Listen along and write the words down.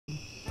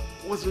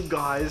What's up,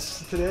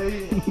 guys?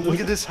 Today,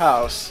 look at this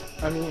house.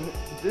 I mean,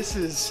 this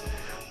is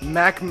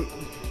Matt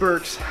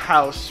Birk's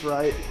house,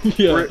 right?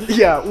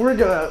 Yeah. We're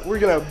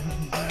gonna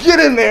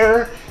get in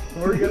there.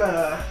 We're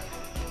gonna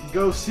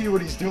go see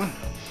what he's doing.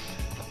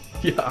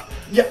 Yeah.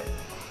 Yeah.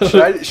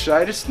 Should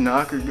I just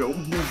knock or go?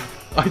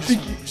 I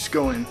think you just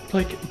go in.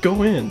 like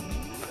go in.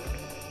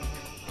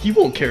 He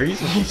won't care.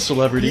 He's a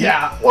celebrity.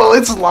 Yeah. Well,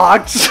 it's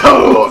locked,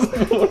 so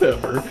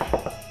Whatever.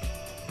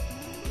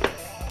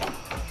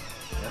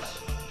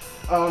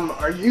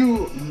 Are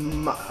you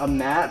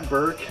Matt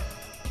Birk?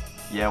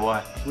 Yeah,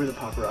 why? We're the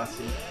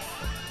paparazzi.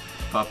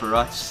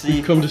 Paparazzi.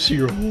 We've come to see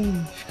your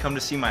home. Come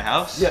to see my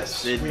house?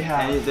 Yes, Did we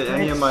have. Did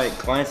any of my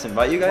clients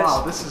invite you guys?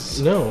 Wow, this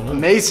is No.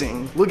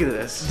 amazing. Look at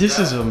this. This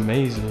is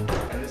amazing.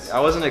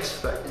 I wasn't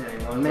expecting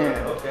anyone.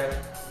 Man. Okay.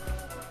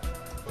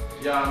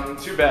 Yeah,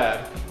 too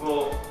bad.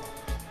 Well,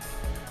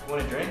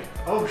 want a drink?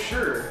 Oh,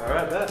 sure. All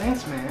right, bet.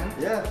 Thanks, man.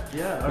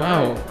 Yeah.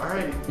 Wow. All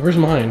right. Where's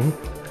mine?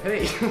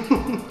 Hey.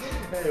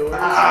 Hey,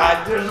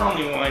 where's There's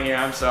only one here.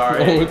 I'm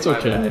sorry. Oh, it's My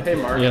okay. bad. Hey,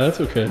 Mark. Yeah,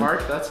 that's okay.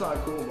 Mark, that's not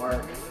cool,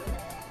 Mark.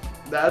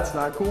 That's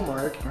not cool,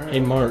 Mark. All right.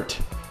 Hey, Mart.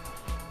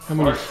 How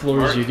many Mark,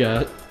 floors Mark. you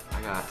got?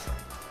 I got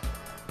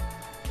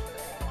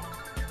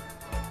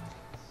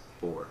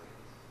 4.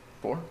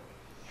 4?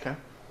 Okay.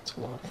 That's a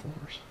lot of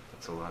floors.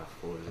 That's a lot of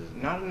floors, isn't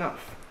it? Not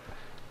enough.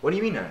 What do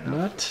you mean not enough?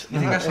 Not. You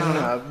think that's not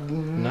enough?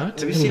 Not.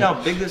 Have you seen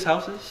how big this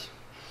house is?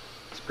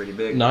 It's pretty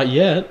big. Not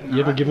yet. You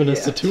haven't given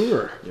us the yet.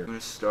 tour. You're gonna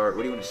start.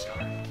 What do you want to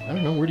start? I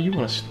don't know. Where do you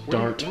want to Where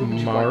start, would you like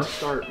to Marv?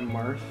 start,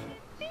 Marth?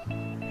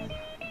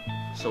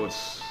 So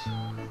it's.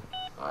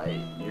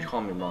 You're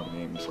calling me wrong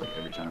names like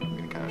every time. I'm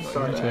gonna kind of.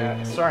 Sorry,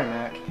 Mac. Sorry,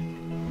 Mac.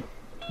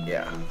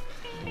 Yeah.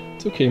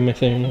 It's okay,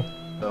 Nathaniel.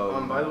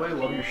 So, By the way, I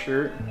love your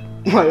shirt.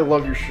 I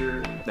love your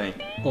shirt. thank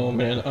you. Oh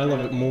man, I love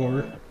it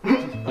more.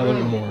 I love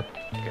it more.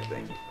 Okay,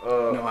 thank you.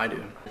 No, I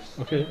do.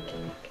 Okay.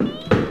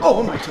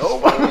 Oh, my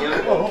toe.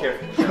 Oh,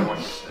 careful. I don't want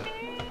you to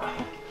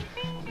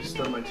step. Just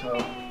stubbed my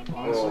toe.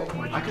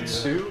 Honestly, I could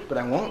sue, but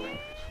I won't.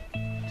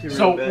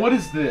 So what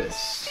is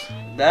this?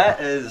 That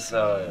is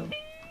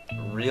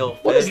real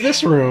fish. What is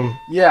this room?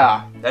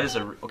 Yeah. That is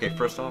a. Okay,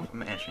 first off,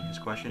 I'm answering his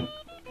question.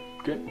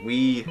 Good.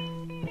 We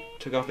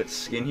took off its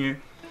skin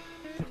here.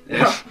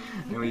 Yeah.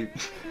 And we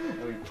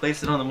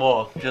placed it on the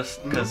wall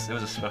just because it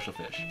was a special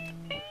fish.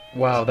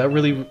 Wow, that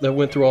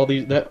went through all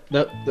these. That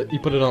you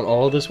put it on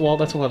all of this wall.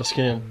 That's a lot of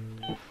skin.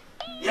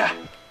 Yeah.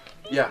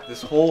 Yeah.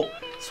 This whole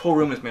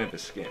room is made of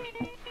this skin.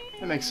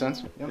 That makes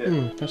sense. Yep.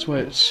 Yeah. That's why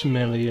it's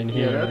smelly in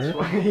here. Yeah, that's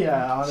why.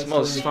 Yeah, It honestly.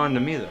 smells fun to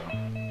me though.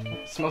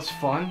 It smells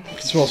fun.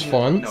 It smells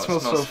fun. No, It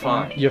smells so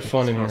fun. fine. You have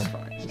fun in It here.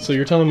 smells fine. So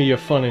you're telling me you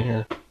have fun in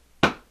here.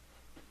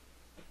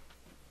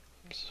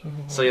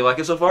 So you like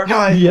it so far? No,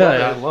 I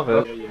Yeah, love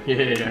it.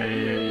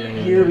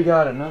 Yeah. Here we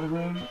got another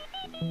room.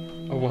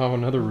 Oh wow,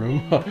 another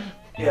room. Are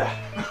Yeah.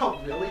 Oh,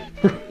 really?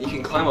 You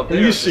can climb up there.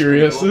 you It's pretty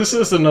serious? cool. This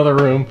is another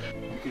room.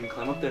 You can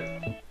climb up there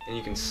and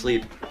you can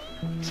sleep.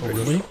 Oh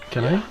really?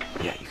 Can I?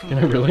 Yeah, you can. Can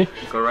I really?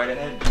 Go right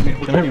ahead.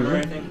 Can I Or really?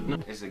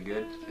 anything? Is it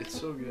good? It's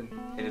so good.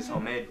 It is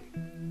homemade.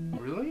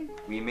 Really?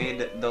 We made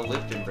the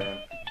Lipton brand.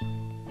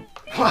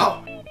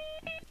 Wow.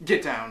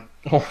 Get down.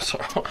 Oh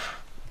sorry.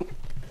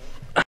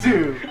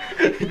 Dude.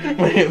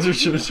 My hands are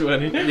so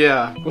sweaty.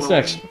 Yeah. What's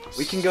next?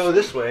 We can go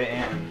this way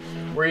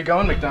and Where are you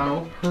going,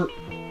 McDonald?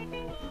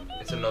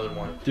 it's another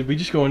one. Did we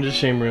just go into the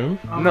same room?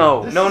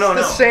 No, This no, is no,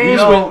 the no. same-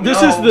 No,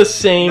 This no. is the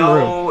same room.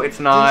 No, it's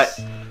not.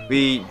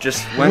 We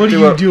just went What are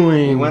through you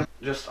doing? We went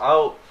just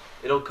out.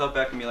 It'll cut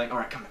back and be like, all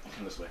right, come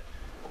this way.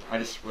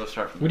 We'll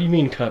start from. What do you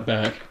mean cut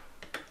back?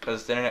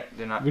 Because they're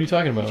not. What are you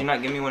talking about? Did you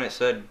not give me when it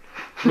said?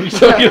 What are you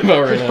talking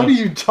about right What now? are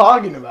you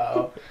talking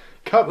about?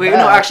 Cut Wait, back.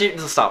 no, actually,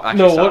 just stop.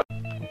 Actually, No, stop.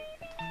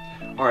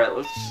 All right,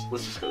 let's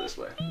just go this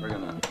way. We're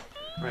gonna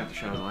have to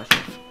shut the lights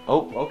off.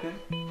 Oh, okay.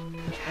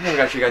 I never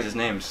got you guys'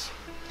 names.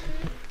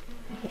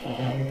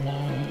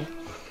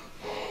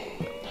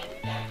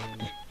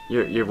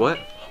 You're what?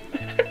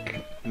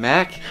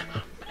 Mac?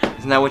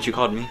 Isn't that what you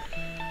called me?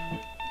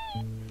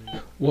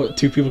 What?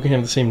 Two people can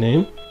have the same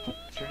name?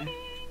 What's your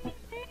name?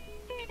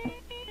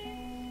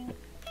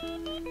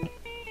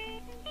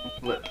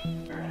 Lip.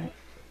 Alright.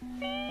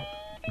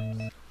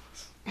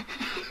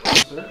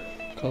 Sir?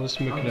 Call this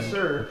McNabb.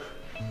 Sir.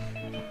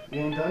 You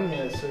ain't done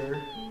yet,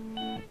 sir.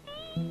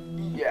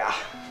 Yeah.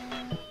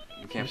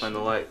 You can't find the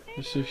light.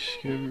 This is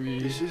scary.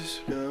 This is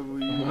I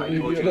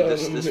told you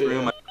this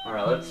room.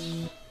 Alright,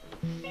 let's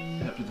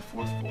head up to the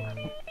 4th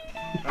floor.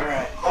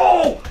 Alright.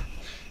 Oh!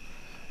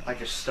 I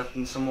just stepped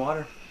in some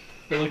water.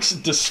 It looks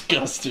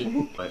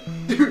disgusting. But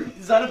Dude,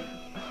 is that a...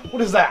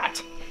 What is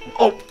that?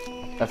 Oh!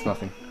 that's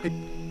nothing.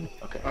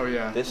 Okay. Oh,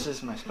 yeah. This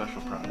is my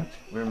special product.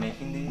 We're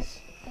making these.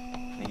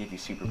 They give you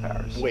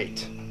superpowers.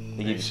 Wait.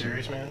 They give you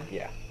serious, man?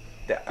 Yeah.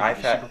 I've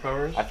had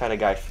superpowers? I've had a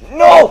guy.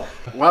 No!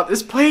 Wow,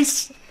 this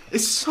place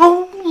is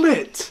so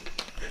lit.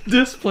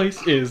 This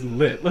place is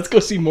lit. Let's go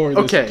see more of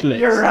this Okay, place.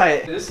 You're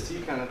right. This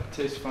tea kind of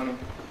tastes funny.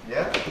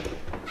 Yeah.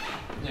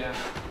 Yeah.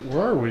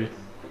 Where are we?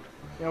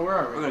 Yeah, where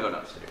are We're we? gonna go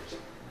downstairs.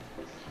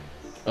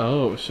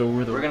 Oh, so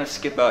we're the. We're gonna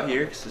skip out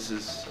here because this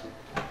is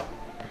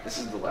This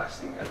is the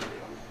last thing I gotta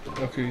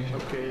do. Okay.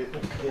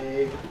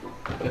 Okay.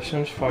 That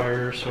sounds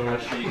fire. So I'm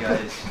gonna show you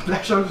guys.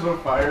 That sounds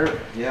on fire.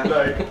 Yeah.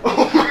 Like,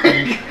 oh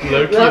my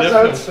Low god. key, That sounds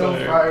sounds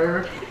so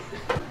fire.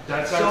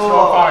 That sounds So,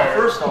 so fire.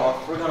 first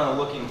off, we're gonna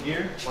look in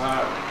here.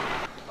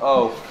 Wow.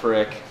 Oh,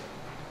 frick.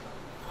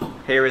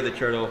 Harry the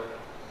Turtle.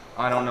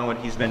 I don't know what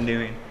he's been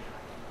doing.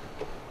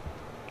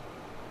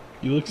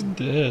 He looks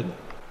dead.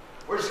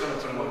 We're just gonna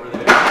put him over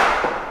there.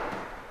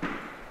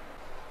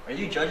 Are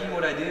you judging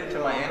what I do to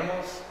my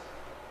animals?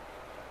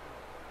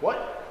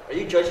 What? Are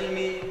you judging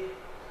me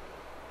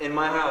in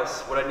my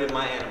house, what I did to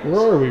my animals?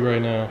 Where are we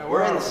right now?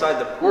 We're inside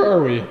the pool. Where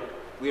are we?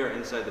 We are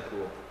inside the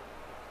pool.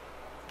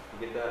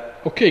 You get that?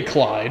 Okay,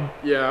 Clyde.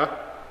 Yeah.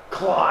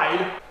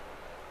 Clyde.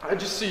 I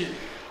just see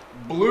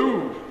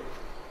blue.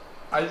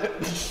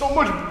 There's so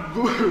much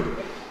blue.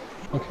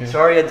 Okay.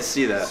 Sorry you had to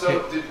see that. So,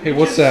 Hey,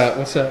 what's that?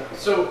 What's that?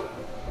 So.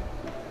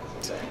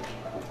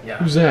 Yeah.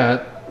 Who's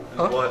that?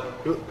 Huh? What?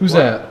 Who's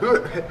that?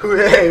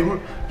 Who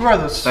are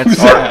those?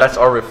 That's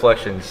our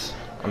reflections.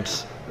 I'm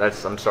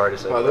sorry to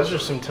say. Wow, those are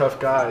some tough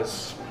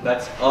guys.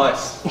 That's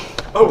us.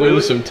 Oh, Those really?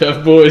 are some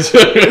tough boys.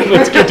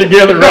 Let's get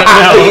together right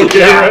now. Okay,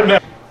 Yeah. right now.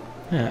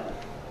 Yeah.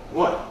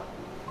 What?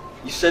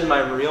 You said my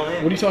real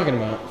name? What are you talking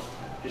about?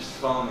 Just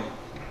follow me.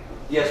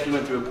 Yes, we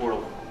went through a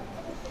portal.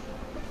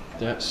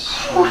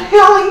 That's.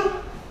 Really?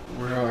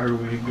 Where are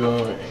we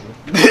going?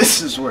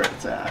 This is where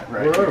it's at,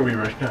 right? Where are we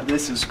right now?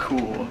 This is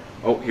cool.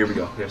 Oh, here we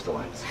go. Here's the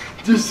lights.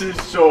 This is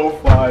so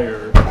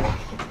fire.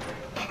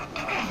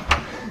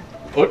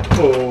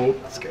 Uh-oh.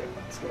 Let's go.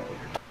 Let's go.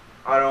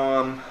 I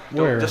don't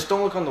Where just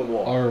don't look on the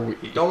wall. are we?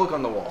 Don't look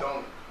on the wall.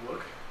 Don't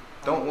look.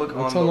 Don't look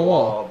What's on the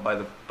wall by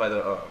the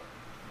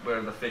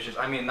where the fish is.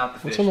 I mean, not the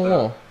fish. What's on the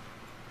wall?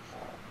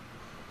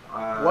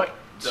 What?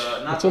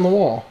 Not What's on the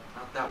wall?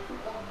 Not that.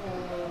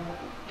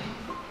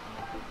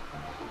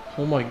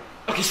 Oh my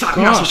Okay, stop.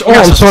 gosh. Oh,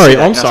 I'm sorry.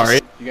 I'm sorry.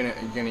 You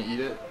gonna eat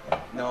it?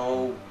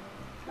 No.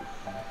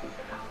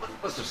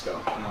 Let's just go.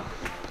 Come on.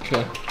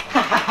 Okay.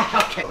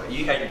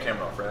 You had your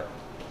camera off, right?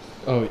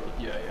 Oh,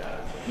 yeah.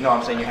 No,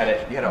 I'm saying you had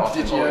it. You had it off.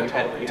 Did in you? the-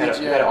 Totally. you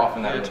had it off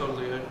in that. room.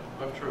 totally.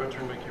 I'm sure I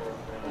turned my camera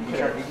on.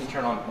 You can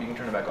turn on. You can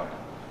turn it back on.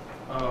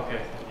 Oh,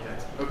 okay.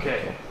 Yeah.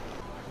 Okay.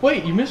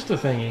 Wait, you missed a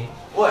thingy.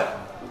 What?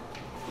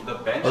 The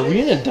bench. Are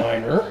we in a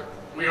diner?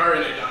 We are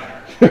in a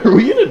diner. Are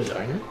we in a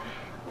diner?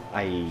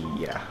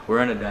 Yeah.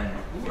 We're in a diner.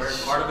 We're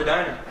part of a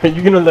diner. Are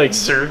you gonna like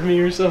serve me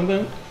or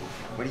something?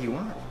 What do you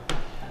want?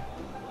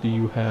 Do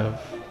you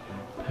have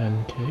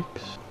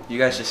pancakes? You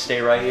guys just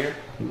stay right here.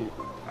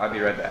 I'll be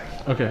right back.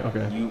 Okay.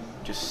 You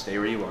just stay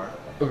where you are.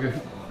 Okay.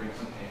 Bring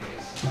some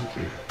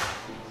pancakes.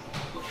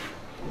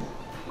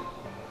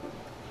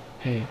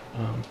 Hey,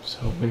 so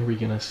when are we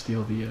gonna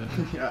steal the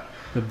Yeah.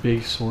 the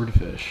big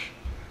swordfish?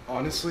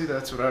 Honestly,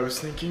 that's what I was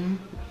thinking.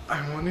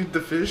 I wanted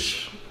the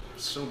fish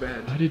so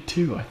bad. I did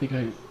too.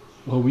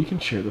 Well, we can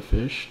share the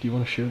fish. Do you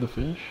want to share the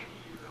fish?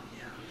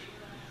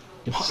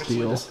 And Honestly,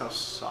 steal. this house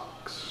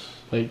sucks.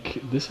 Like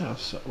this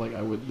house. Like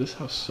I would. This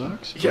house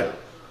sucks. but Yeah.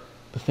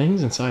 The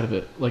things inside of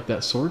it, like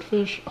that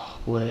swordfish. Oh,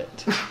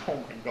 lit. Oh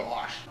my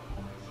gosh.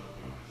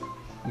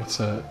 What's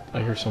that?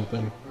 I hear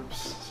something.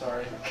 Oops.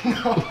 Sorry.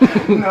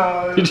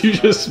 No. Did you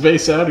just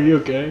space out? Are you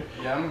okay?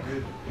 Yeah, I'm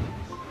good.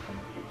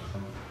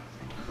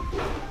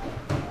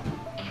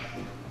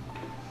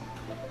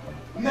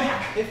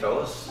 Mac. Hey,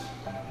 fellas.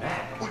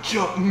 Matt. What's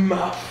up,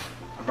 Muff?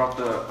 I brought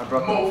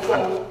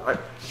Mofo.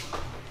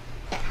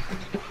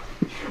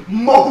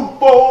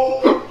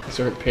 Mofo. These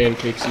aren't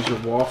pancakes. These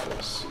are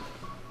waffles.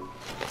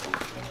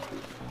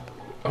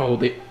 Oh,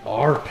 they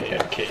are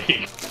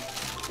pancakes.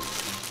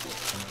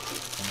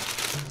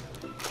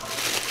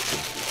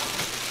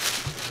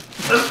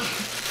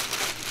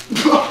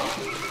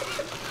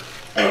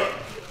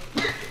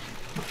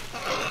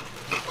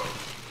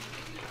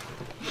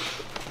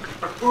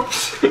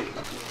 Oops.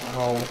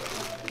 Oh.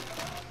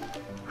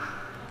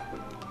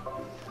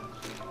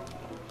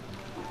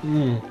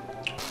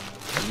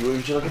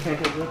 Would you like a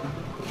pancake?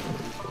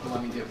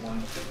 Let me get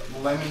one.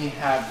 Let me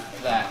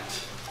have that.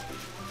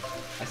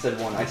 I said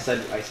one. I said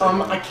I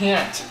one.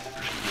 can't.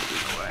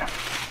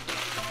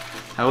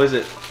 How is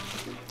it?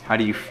 How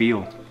do you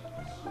feel?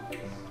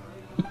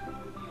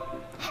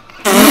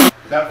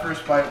 That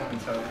first bite, let me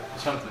tell you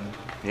something.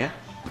 Yeah?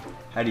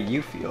 How do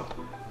you feel?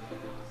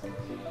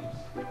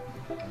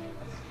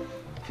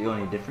 Feel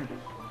any different?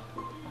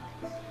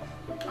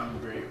 I'm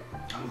great.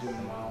 I'm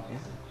doing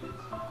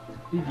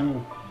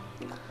well.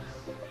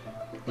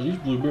 Are these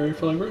blueberry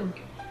flavored?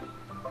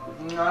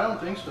 No, I don't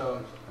think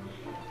so.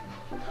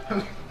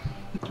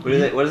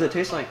 What does it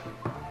taste like?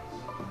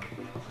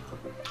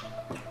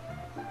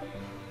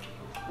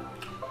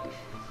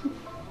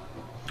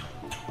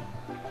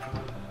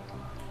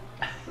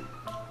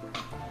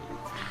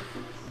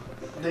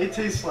 They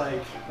taste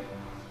like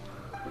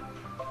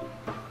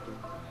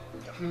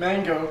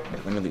mango.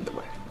 Let me lead the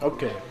way.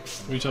 Okay.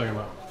 What are you talking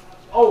about?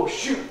 Oh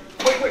shoot!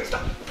 Wait,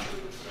 stop.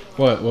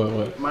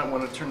 What? Might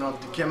want to turn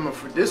off the camera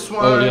for this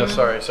one. Oh yeah,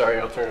 sorry.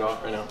 I'll turn it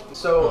off right now.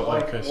 So, Oh,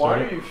 like, okay, why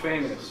sorry. are you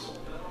famous?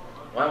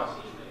 Wow.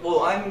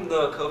 Well, I'm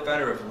the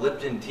co-founder of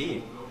Lipton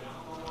Tea.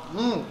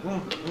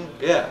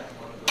 Yeah.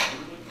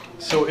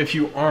 So if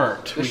you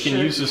aren't, we can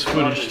use this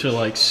footage to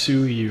like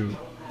sue you.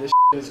 This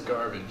is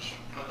garbage.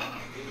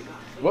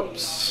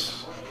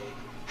 Whoops.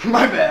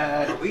 My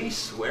bad. Are we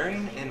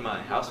swearing in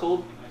my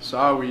household?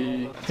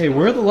 Sorry. Hey,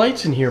 where are the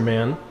lights in here,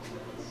 man?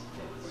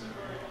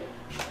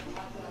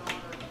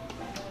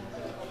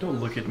 Don't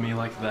look at me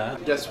like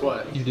that. Guess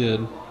what? You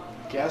did.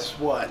 Guess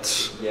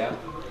what? Yeah.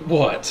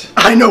 What?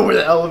 I know where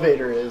the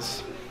elevator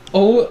is.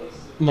 Oh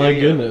my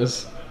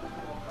goodness.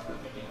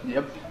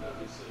 Yep.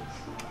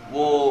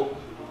 We'll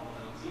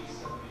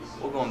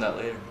go on that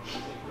later.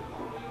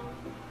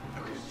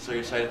 Okay. So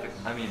you're excited?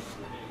 I mean,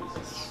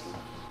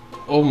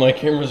 Oh, my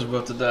camera's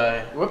about to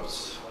die.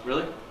 Whoops.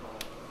 really?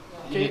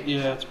 Okay.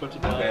 Yeah, it's about to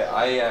die. Okay,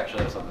 I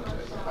actually have something to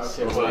say.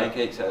 Okay, Those what?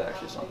 pancakes had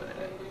actually something in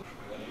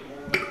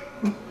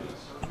it.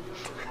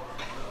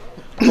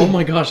 Oh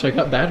my gosh, I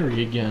got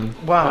battery again.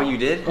 Wow. Oh, you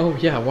did? Oh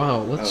yeah, wow.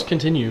 Let's Oh.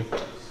 continue.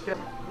 Yeah.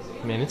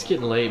 Man, it's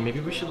getting late.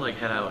 Maybe we should like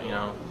head out, you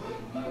know.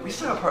 We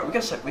still got part.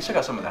 We still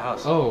got some of the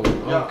house. Oh,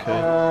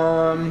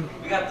 okay.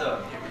 We got the.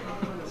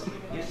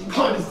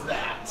 What is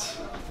that?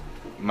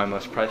 My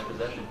most prized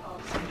possession.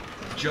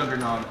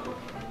 Juggernaut.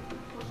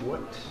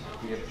 What?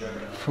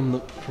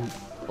 From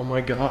oh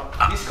my god.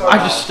 These I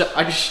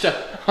just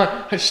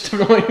stepped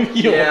on my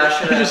heel. Yeah, I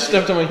should've- just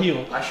stepped on my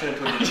heel. I should have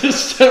told I you.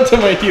 just stepped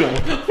on my heel.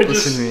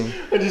 Listen to me.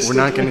 I just We're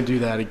not stepped gonna on- do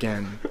that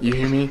again. You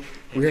hear me?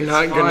 We're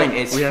not fine, gonna.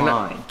 it's we are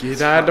fine. not.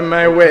 Get out of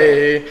my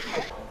way.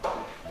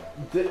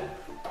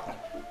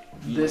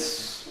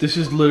 This. This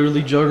is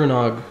literally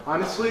Juggernog.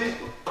 Honestly,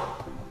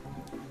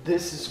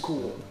 this is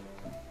cool.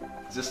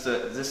 Does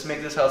this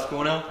make this house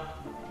cool now?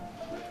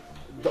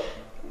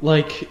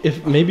 Like,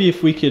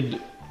 if we could.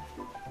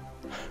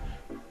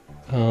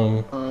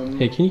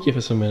 Hey, can you give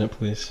us a minute,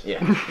 please? Yeah.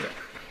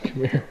 Come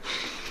here.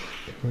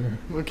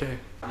 Okay.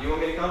 You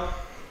want me to come?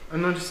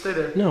 No, just stay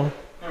there. No.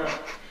 Alright.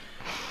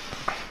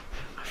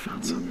 I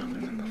found something other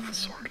than the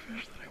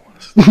swordfish that I want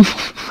to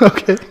steal.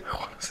 Okay. I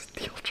want to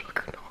steal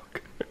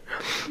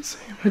Juggernog.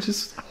 Same. I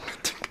just. I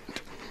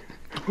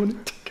want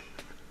to take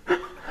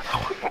it. I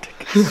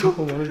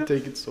want to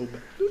take it so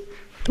bad.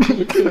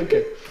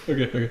 Okay.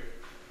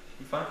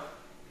 You fine?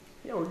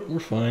 Yeah, we're good. We're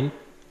fine.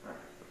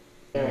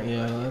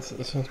 Yeah, that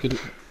sounds good.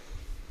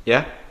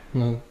 Yeah.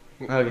 No.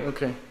 Okay.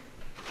 Okay.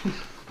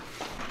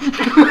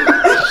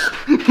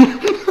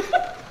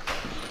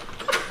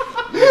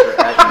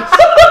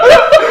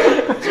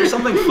 Is there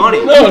something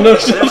funny? No,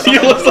 let's just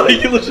keep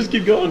going. Let's just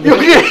keep going.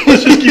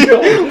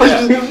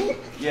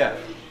 Yeah.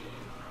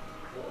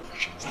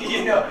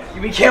 You know,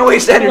 we can't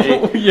waste energy.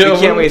 Yeah, we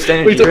can't waste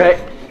energy, wait, right?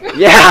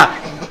 Yeah.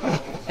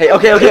 Hey,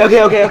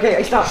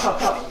 okay.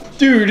 Stop.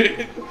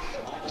 Dude,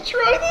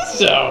 try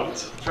this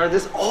out. Try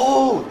this.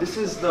 Oh, this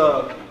is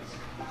the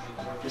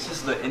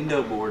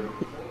Indo board.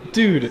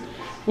 Dude,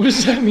 what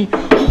does that mean?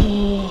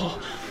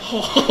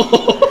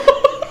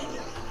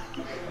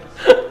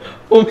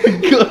 Oh my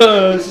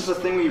gosh. This is the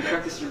thing where you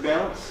practice your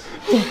balance.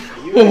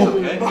 You guys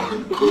okay?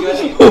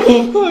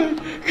 Oh my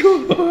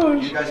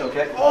gosh. You guys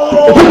okay?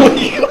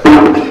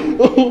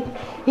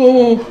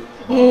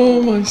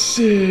 Oh my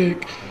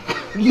sick.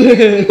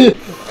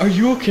 Are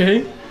you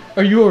okay?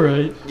 Are you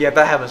alright? Yeah,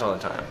 that happens all the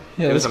time.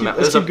 Yeah, it was let's a keep-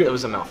 let's keep go- it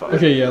was a malfunction.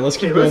 Okay, yeah, let's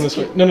keep going this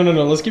way. No,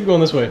 let's keep going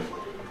this way.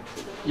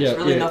 Yeah, There's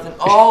really yeah. nothing.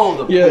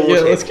 Oh, the Yeah, pool yeah,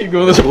 table. let's keep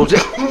going this way.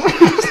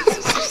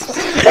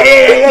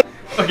 Hey.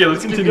 Okay,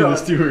 let's continue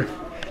this tour.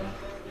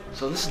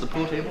 So this is the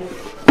pool table.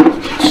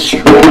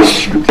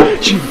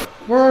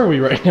 Where are we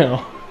right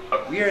now?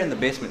 We are in the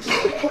basement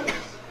still.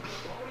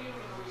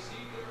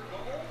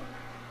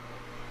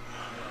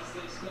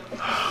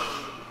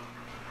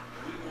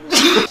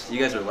 You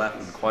guys are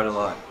laughing quite a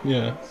lot.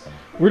 Yeah.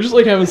 We're just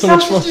like having so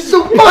much fun. This is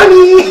so funny!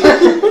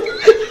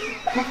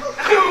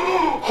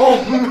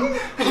 Oh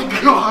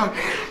my god!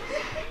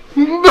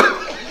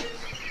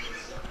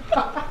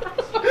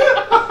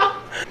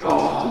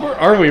 Where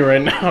are we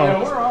right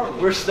now? Where are we?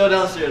 We're still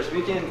downstairs.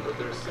 We can.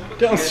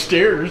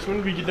 Downstairs? When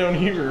did we get down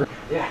here?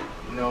 Yeah.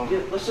 No.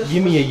 Yeah, let's just.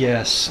 Give me a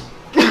yes.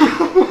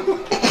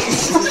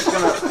 Just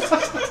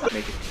gonna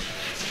make it.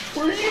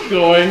 Where are you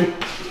going?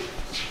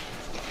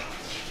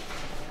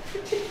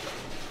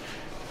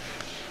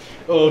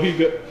 Oh, he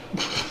got.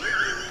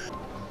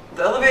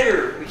 The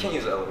elevator. We can't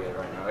use the elevator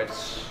right now.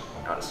 It's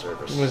out of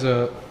service. Was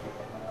Are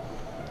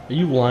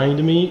you lying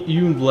to me?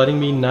 You letting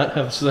me not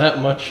have that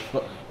much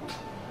fun?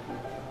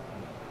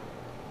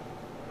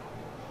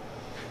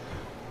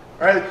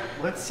 Alright,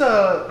 let's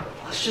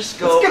just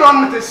go. let's get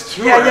on with this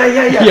tour.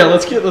 Yeah. Yeah,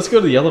 let's go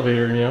to the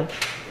elevator, you know?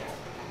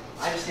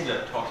 I just need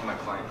to talk to my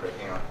client quick.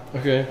 Hang on.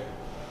 Okay.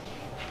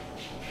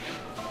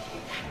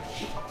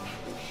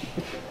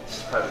 This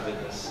is private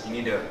business. You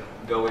need to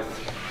go with.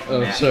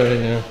 Oh, Matt. sorry,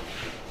 yeah.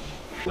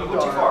 Don't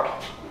go too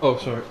far. Oh,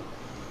 sorry.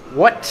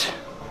 What?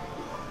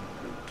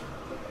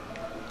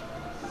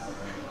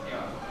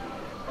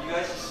 You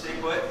guys just stay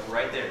put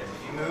right there. If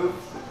you move.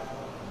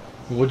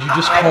 What'd you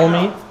just I call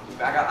don't me? know.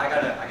 I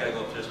gotta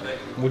go up this way.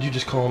 What'd you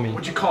just call me?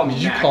 What'd you call me,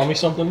 Did you Mac? call me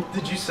something?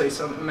 Did you say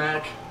something,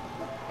 Mac?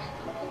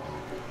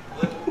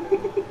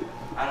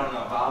 I don't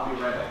know, but I'll be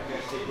right back. You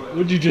guys stay put.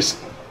 Would you just?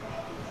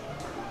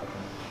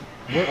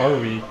 Where are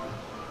we?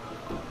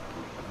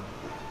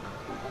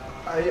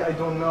 I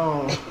don't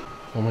know.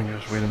 Oh my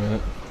gosh! Wait a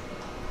minute.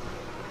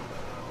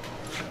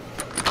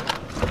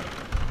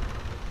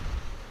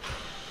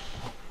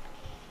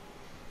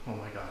 Oh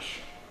my gosh.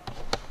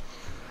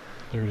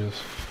 There it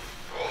is.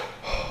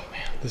 Oh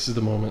man, this is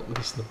the moment.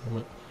 This is the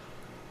moment.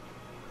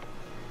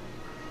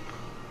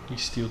 You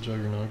steal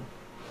Juggernaut.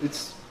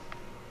 It's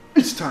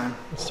time.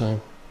 It's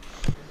time.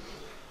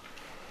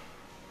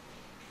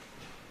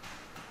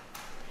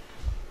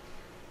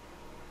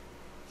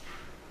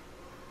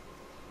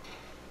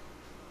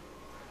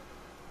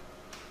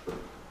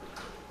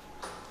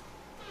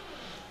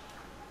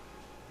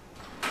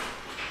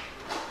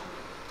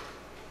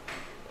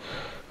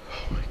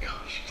 Oh my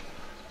gosh.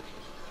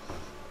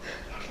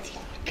 How did he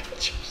not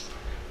catch us?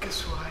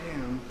 Guess who I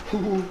am?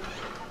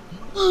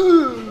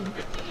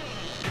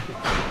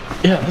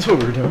 Yeah, that's what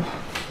we were doing.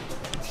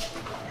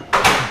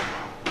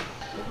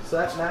 Is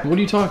that Mac? What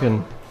are you talking?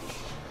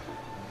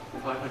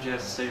 Why would you have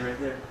to stay right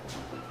there?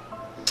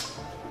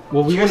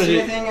 Well, we Did you guys wanted see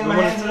to. anything in my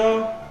hands at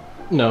all?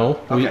 No,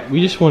 Okay.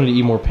 we just wanted to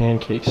eat more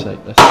pancakes.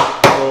 That's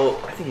Well,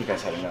 I think you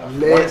guys had enough.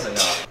 Lit. One is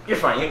enough. You're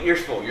fine. You're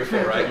full. You're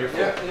full, right? You're full.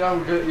 Yeah,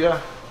 I'm good. Yeah.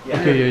 Yeah.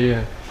 okay,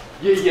 yeah.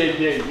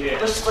 Yeah.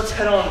 Let's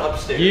head on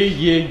upstairs.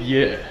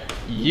 Yeah.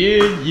 We're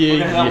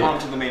gonna head on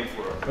to the main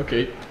floor.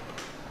 Okay.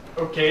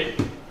 Okay.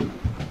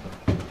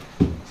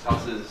 This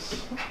house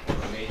is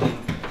amazing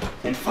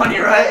and funny,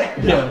 right?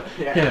 Yeah,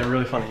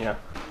 really funny, yeah.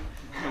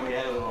 We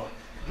had a little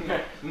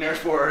nurse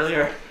for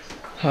earlier.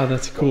 Ah,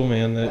 that's cool,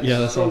 man.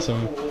 That's so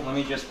awesome. cool. Let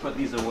me just put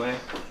these away.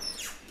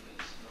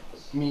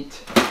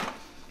 Meat.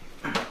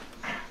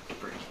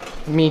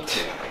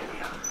 Meat.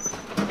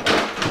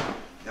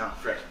 No,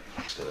 frick.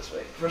 Let's go this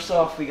way. First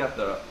off, we got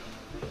the.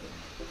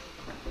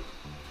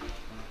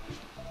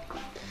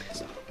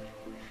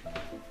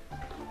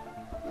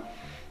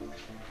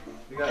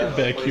 Get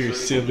back here,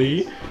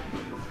 silly.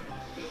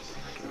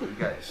 You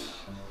guys.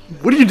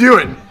 What are you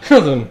doing?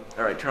 Nothing.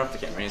 Alright, turn off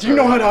the camera. Do you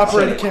know how to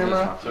operate a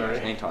camera? Sorry.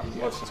 Anytime.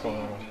 What's going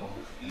on?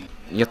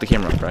 You got the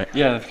camera up, right?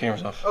 Yeah, the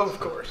camera's off. Oh, of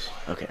course.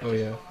 Okay. Oh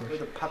yeah. We're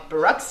the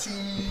paparazzi.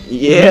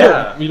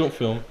 Yeah. We don't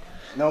film.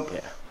 Nope. Yeah.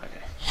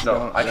 Okay.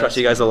 So I trust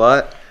you guys a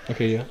lot,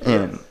 Okay, yeah.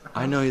 and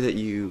I know that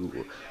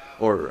you,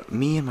 or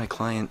me and my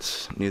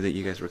clients knew that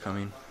you guys were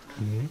coming.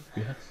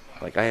 Yeah.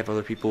 Like I have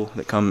other people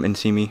that come and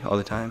see me all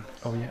the time,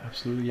 Oh yeah,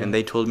 absolutely. Yeah. and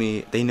they told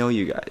me they know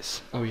you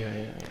guys, Oh yeah.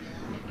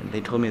 and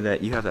they told me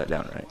that you have that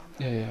down, right?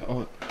 Yeah.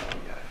 Oh.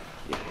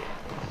 Yeah.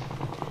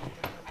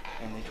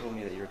 And they told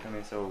me that you were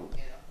coming, so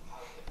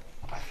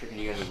I figured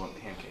you guys would want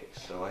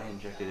pancakes, so I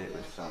injected it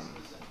with some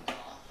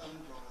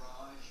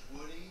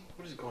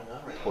What is going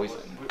on right poison.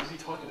 What are you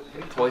talking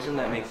about? Poison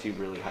that makes you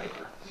really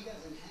hyper.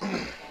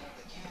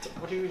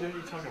 What are you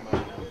talking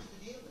about?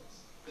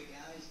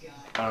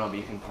 I don't know, but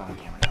you can put on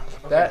the camera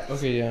now. That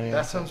Okay, yeah.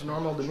 that sounds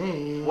normal to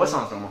me. What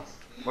sounds normal?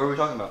 What are we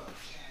talking about?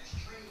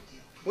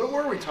 What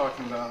were we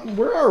talking about?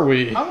 Where are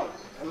we? Am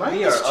I in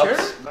We this are chair?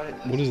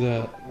 up. What is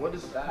that? What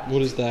is that?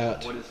 What is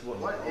that? What is what?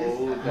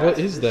 What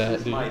is that, This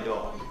is dude? my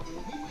dog.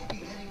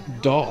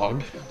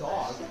 Dog?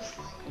 Dog.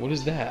 What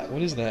is that?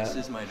 What is This that?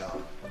 is my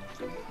dog.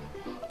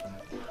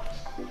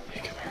 Hey,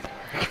 come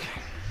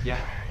here.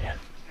 Yeah.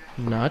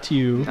 Not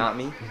you. Not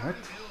me. What?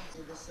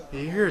 Do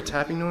you hear a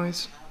tapping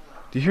noise?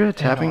 Do you hear a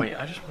tapping? No, wait,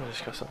 I just want to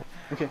discuss something.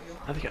 Okay.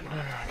 I think come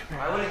here.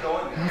 I wouldn't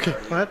go in there. Okay.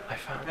 What? I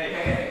found.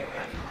 Hey.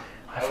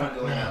 I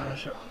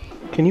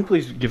found. Can you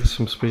please give us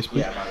some space,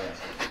 please? Yeah,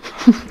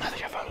 I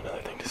think I found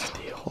another thing to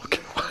steal.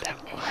 That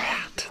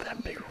rat.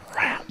 That big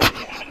rat.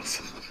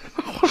 Yes.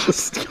 I want to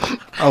steal.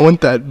 I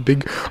want that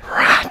big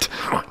rat.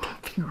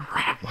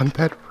 I want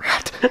that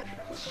rat.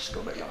 Let's just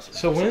go back downstairs.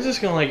 So when is this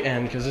gonna like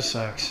end? Cause this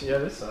sucks. Yeah,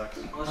 this sucks.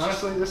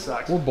 Honestly, this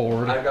sucks. We're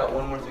bored. I've got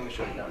one more thing to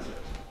show you downstairs.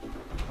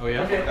 Oh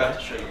yeah. I have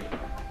to show you.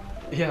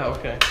 Yeah.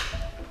 Okay.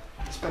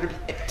 This better be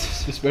it.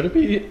 This better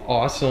be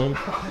awesome.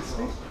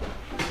 Honestly.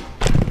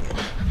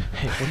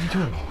 Hey, what are you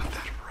doing?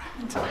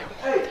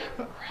 Hey.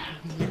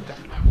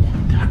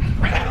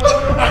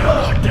 I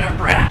want that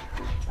rat.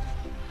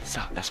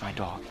 Stop. That's my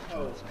dog.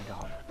 That's my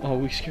dog. Oh,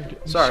 we scared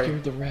it. We Sorry.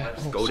 scared the rat.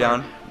 Oh, Go sorry.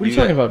 down. What are you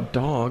talking about,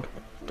 dog?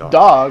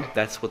 Dog.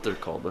 That's what they're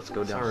called. Let's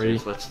go Sorry.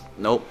 downstairs. Let's.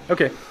 Nope.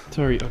 Okay.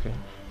 Sorry. Okay.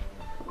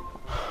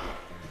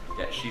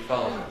 Yeah, she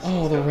follows us.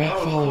 Oh, the rat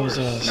follows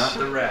us. Not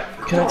the rat.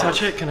 Can I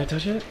touch it? Can I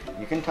touch it?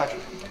 You can touch it.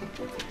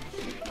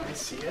 I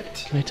see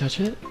it. Can I touch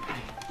it?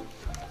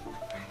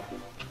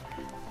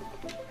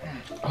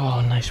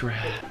 Oh, nice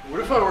rat.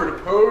 What if I were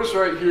to pose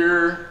right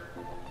here?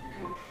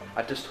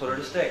 I just told her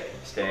to stay.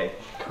 Stay.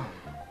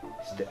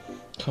 Stay.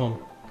 Come.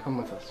 Come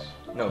with us.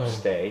 No, Oh.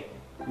 stay.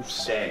 Oops.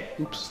 Stay.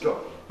 Oops.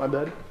 Go. My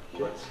bad.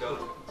 Let's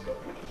go. Let's go.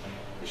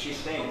 Is she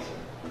staying?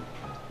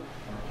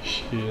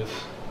 She is.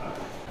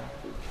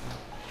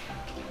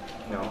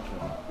 No.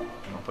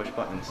 Don't push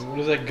buttons. What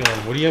is that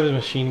gun? What do you have a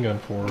machine gun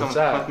for? Come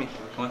that? with me.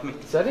 Come with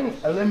me. Is that an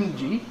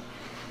LMG?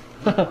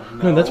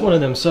 No, that's one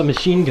of them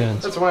submachine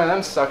guns. That's one of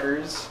them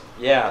suckers.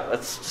 Yeah,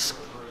 let's just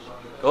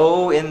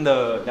go in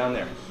the down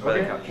there by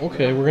Okay. the couch.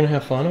 Okay, we're gonna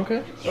have fun,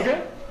 okay?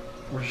 Okay.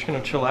 We're just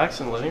gonna chillax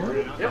in the living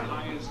room? Yep.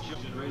 Alright,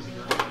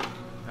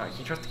 can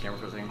you trust the camera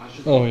for a second?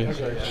 Oh, yeah.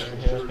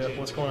 Yeah.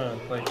 What's going on?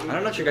 Like, I don't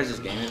know what your guys'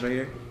 game is right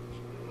here.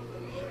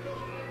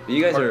 But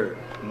you guys are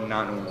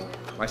not normal.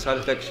 My side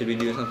effects should be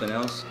doing something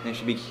else, and it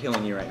should be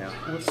killing you right now.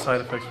 what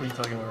side effects were you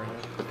talking about right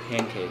now? The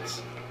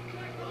pancakes.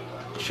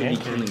 It should be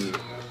Pancakes? killing you.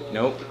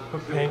 Nope.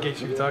 What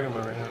pancakes are you talking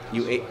about right now?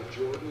 You ate.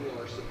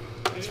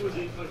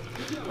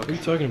 What are you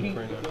talking about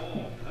right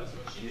now?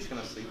 You just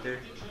gonna sleep there?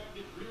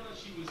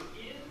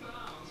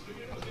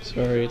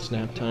 Sorry, it's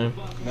nap time.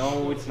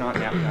 No, it's not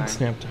nap time. It's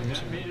nap time.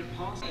 Sorry.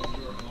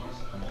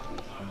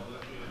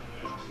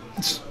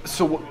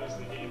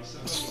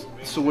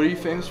 So what are you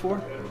famous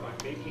for?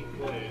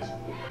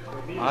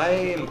 I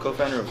am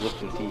co-founder of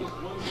Lipton Tea.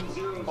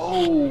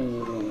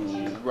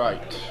 Oh,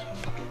 right.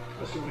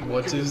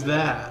 What is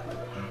that?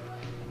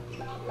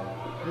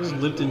 What is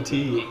Lipton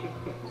tea?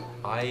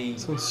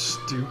 So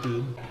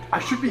stupid. I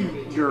should be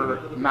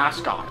your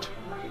mascot.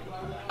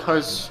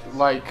 Cause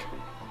like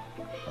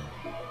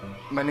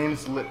my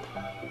name's Lip.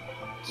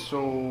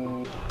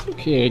 So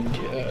Okay, I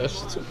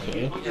guess. It's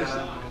okay.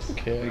 It's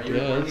okay, I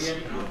guess.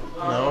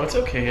 No, it's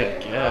okay, I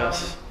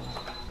guess.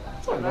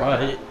 It's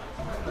alright.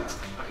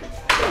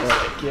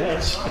 I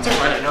guess. It's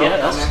alright, I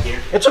guess.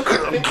 it's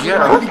okay.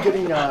 Yeah, I'll be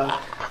getting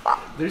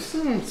there's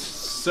some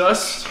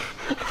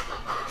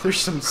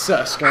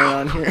sus going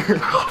on here.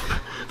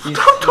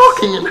 Stop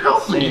talking and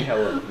help Say me!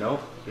 hello. No,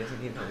 he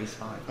doesn't need to. He's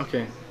fine.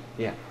 Okay.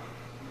 Yeah.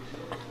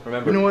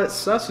 Remember. You know what?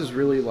 Sus is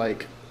really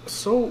like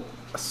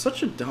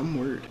such a dumb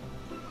word.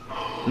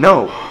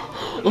 No.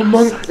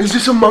 Is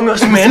this Among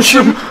Us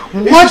Mansion?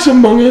 What? Is this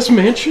Among Us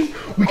Mansion?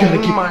 We gotta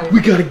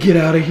get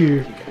out of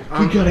here.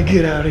 We gotta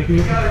get out of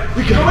here. We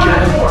gotta get out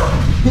of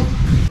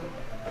here.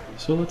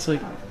 So let's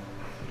like.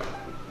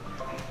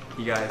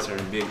 You guys are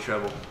in big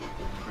trouble.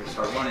 We're gonna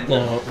start running.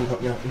 No.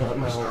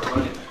 Start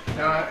running. Get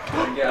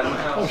out of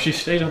my house. Oh, she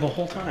stayed out the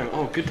whole time.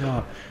 Oh, good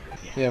job.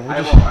 Yeah, we're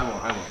I just.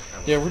 won't.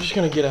 Yeah, we're just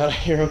gonna get out of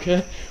here,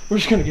 okay? We're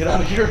just gonna get out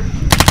of here.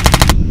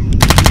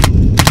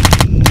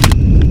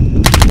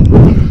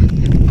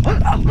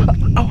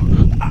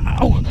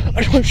 Ow!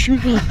 I don't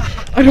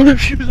have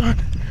shoes on.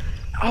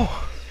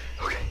 Ow!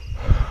 Okay.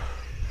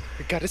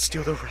 We gotta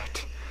steal the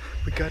rat.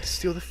 We gotta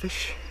steal the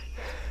fish.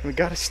 We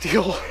gotta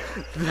steal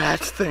that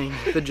thing,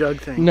 the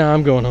jug thing. Nah,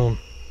 I'm going home.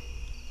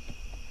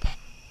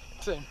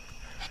 Same.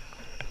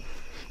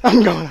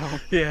 I'm going home.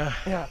 Yeah.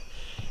 Yeah.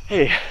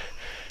 Hey,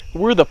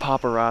 we're the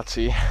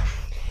Paparazzi.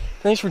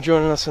 Thanks for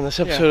joining us in this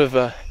episode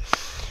of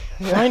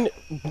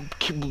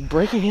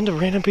breaking into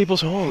random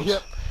people's homes.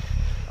 Yep.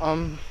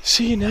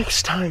 See you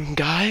next time,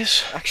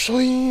 guys.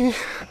 Actually,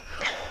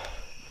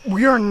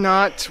 we are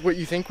not what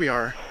you think we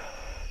are.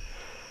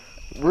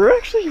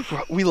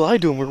 We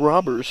lied to him. We're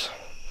robbers.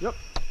 Yep.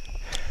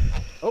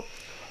 Oh.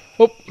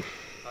 Not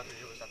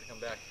to come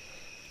back.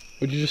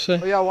 What'd you just say?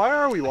 Oh yeah, why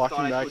are we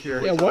walking back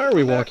here? Yeah, why are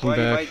we walking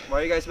back? Why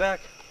are you guys back?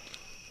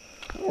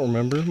 I don't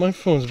remember. My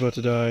phone's about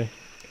to die.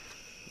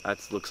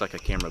 That looks like a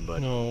camera,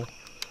 bud. No.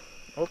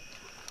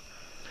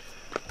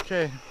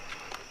 Okay.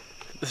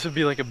 This would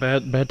be like a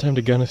bad time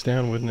to gun us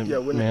down, wouldn't it? Yeah,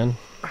 wouldn't it? man?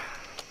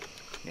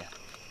 Yeah.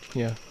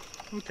 Yeah.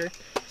 Okay.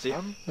 See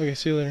ya. Okay,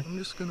 see you later. I'm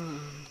just gonna.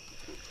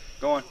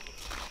 Go on.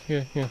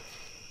 Yeah.